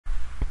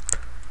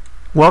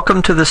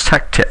Welcome to this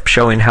tech tip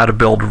showing how to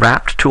build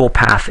wrapped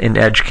toolpath in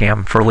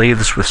Edgecam for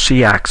lathes with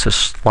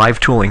C-axis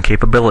live tooling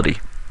capability.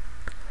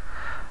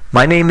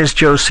 My name is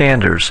Joe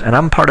Sanders, and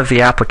I'm part of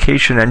the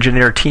application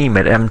engineer team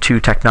at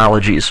M2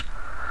 Technologies.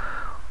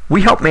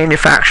 We help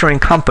manufacturing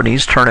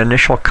companies turn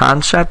initial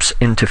concepts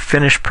into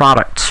finished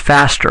products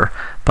faster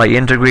by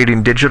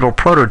integrating digital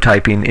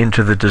prototyping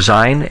into the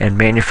design and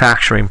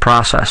manufacturing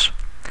process.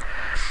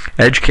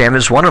 Edgecam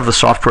is one of the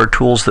software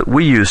tools that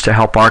we use to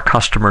help our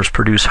customers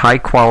produce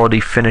high-quality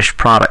finished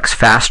products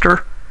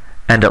faster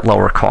and at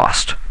lower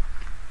cost.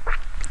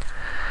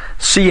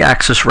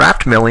 C-axis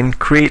wrapped milling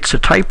creates a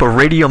type of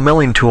radial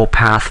milling tool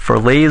path for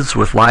lathes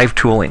with live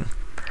tooling.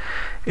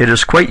 It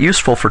is quite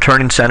useful for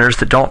turning centers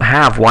that don't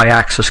have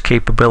Y-axis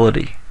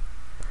capability.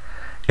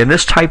 In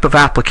this type of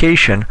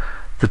application,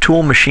 the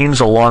tool machines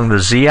along the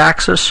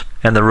Z-axis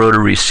and the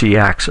rotary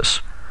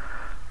C-axis.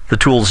 The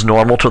tool is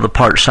normal to the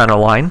part center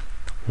line,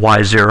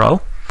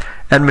 Y0,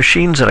 and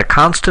machines at a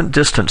constant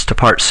distance to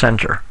part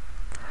center.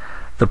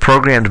 The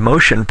programmed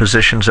motion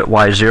positions at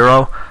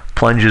Y0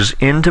 plunges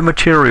into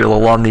material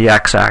along the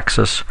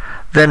X-axis,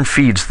 then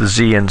feeds the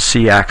Z and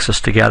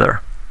C-axis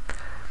together.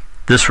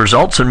 This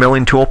results in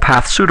milling tool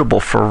path suitable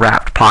for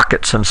wrapped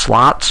pockets and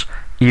slots,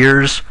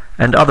 ears,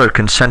 and other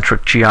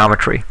concentric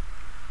geometry.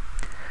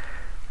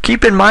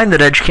 Keep in mind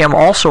that Edgecam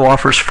also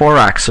offers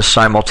 4-axis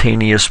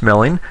simultaneous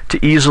milling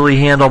to easily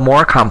handle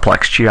more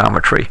complex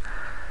geometry.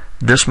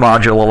 This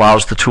module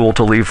allows the tool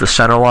to leave the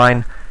center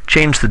line,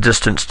 change the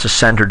distance to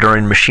center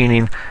during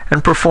machining,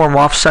 and perform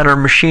off-center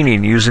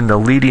machining using the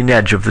leading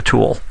edge of the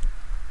tool.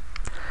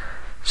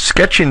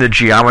 Sketching the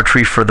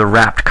geometry for the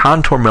wrapped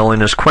contour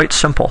milling is quite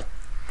simple.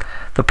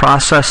 The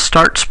process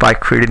starts by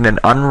creating an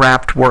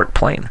unwrapped work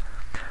plane,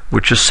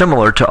 which is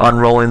similar to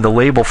unrolling the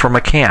label from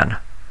a can.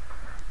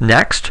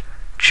 Next,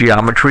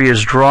 geometry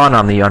is drawn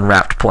on the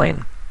unwrapped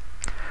plane.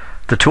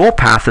 The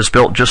toolpath is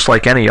built just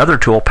like any other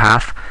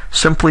toolpath,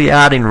 simply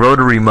adding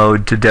rotary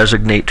mode to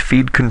designate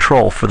feed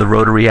control for the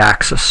rotary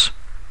axis.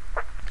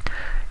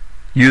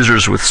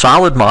 Users with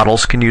solid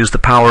models can use the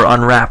Power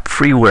Unwrap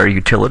freeware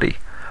utility,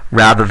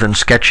 rather than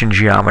sketching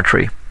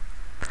geometry.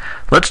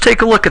 Let's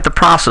take a look at the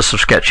process of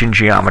sketching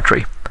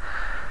geometry.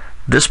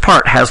 This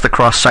part has the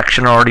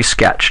cross-section already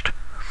sketched.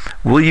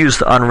 We'll use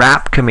the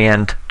Unwrap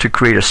command to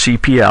create a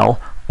CPL,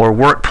 or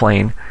work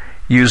plane,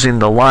 using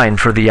the line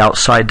for the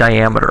outside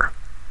diameter.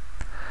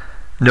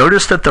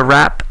 Notice that the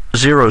Wrap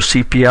 0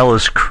 CPL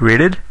is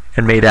created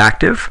and made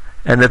active,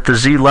 and that the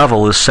Z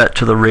level is set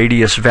to the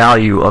radius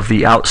value of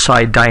the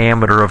outside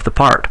diameter of the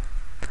part.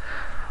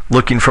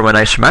 Looking from an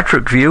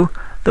isometric view,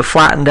 the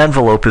flattened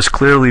envelope is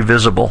clearly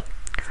visible.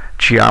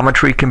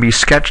 Geometry can be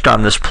sketched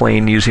on this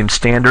plane using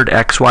standard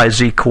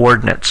XYZ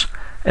coordinates,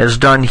 as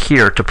done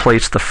here to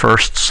place the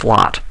first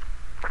slot.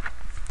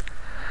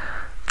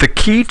 The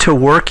key to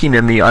working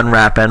in the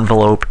unwrap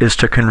envelope is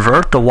to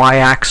convert the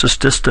Y-axis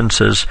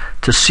distances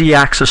to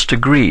C-axis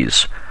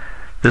degrees.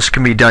 This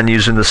can be done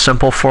using the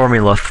simple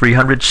formula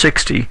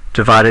 360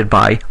 divided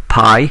by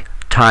pi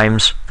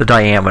times the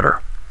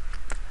diameter.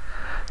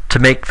 To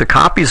make the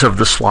copies of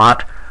the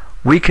slot,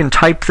 we can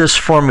type this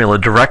formula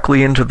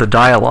directly into the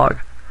dialog.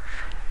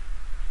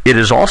 It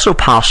is also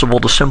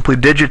possible to simply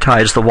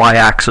digitize the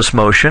Y-axis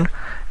motion,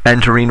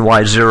 entering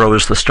Y0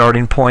 as the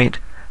starting point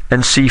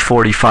and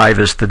C45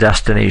 as the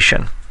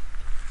destination.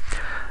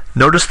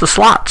 Notice the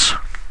slots.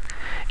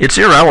 It's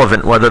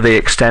irrelevant whether they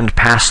extend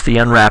past the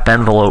unwrap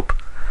envelope.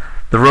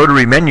 The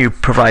rotary menu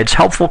provides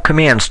helpful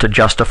commands to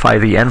justify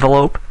the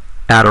envelope,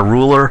 add a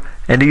ruler,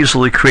 and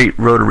easily create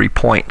rotary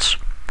points.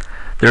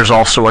 There's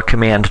also a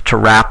command to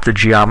wrap the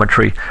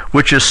geometry,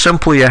 which is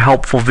simply a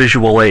helpful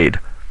visual aid.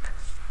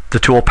 The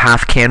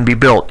toolpath can be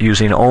built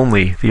using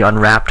only the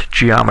unwrapped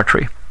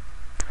geometry.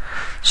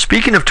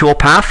 Speaking of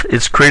toolpath,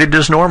 it's created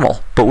as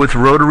normal, but with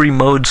rotary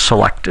mode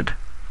selected.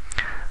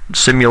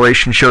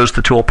 Simulation shows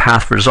the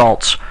toolpath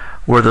results,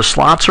 where the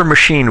slots are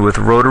machined with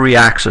rotary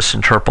axis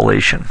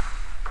interpolation.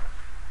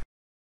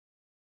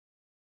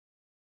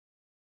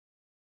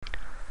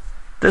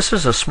 This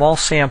is a small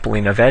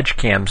sampling of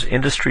Edgecam's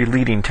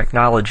industry-leading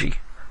technology.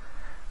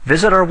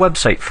 Visit our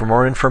website for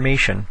more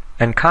information,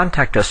 and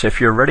contact us if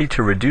you're ready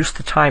to reduce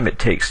the time it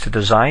takes to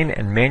design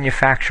and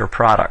manufacture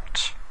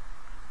products.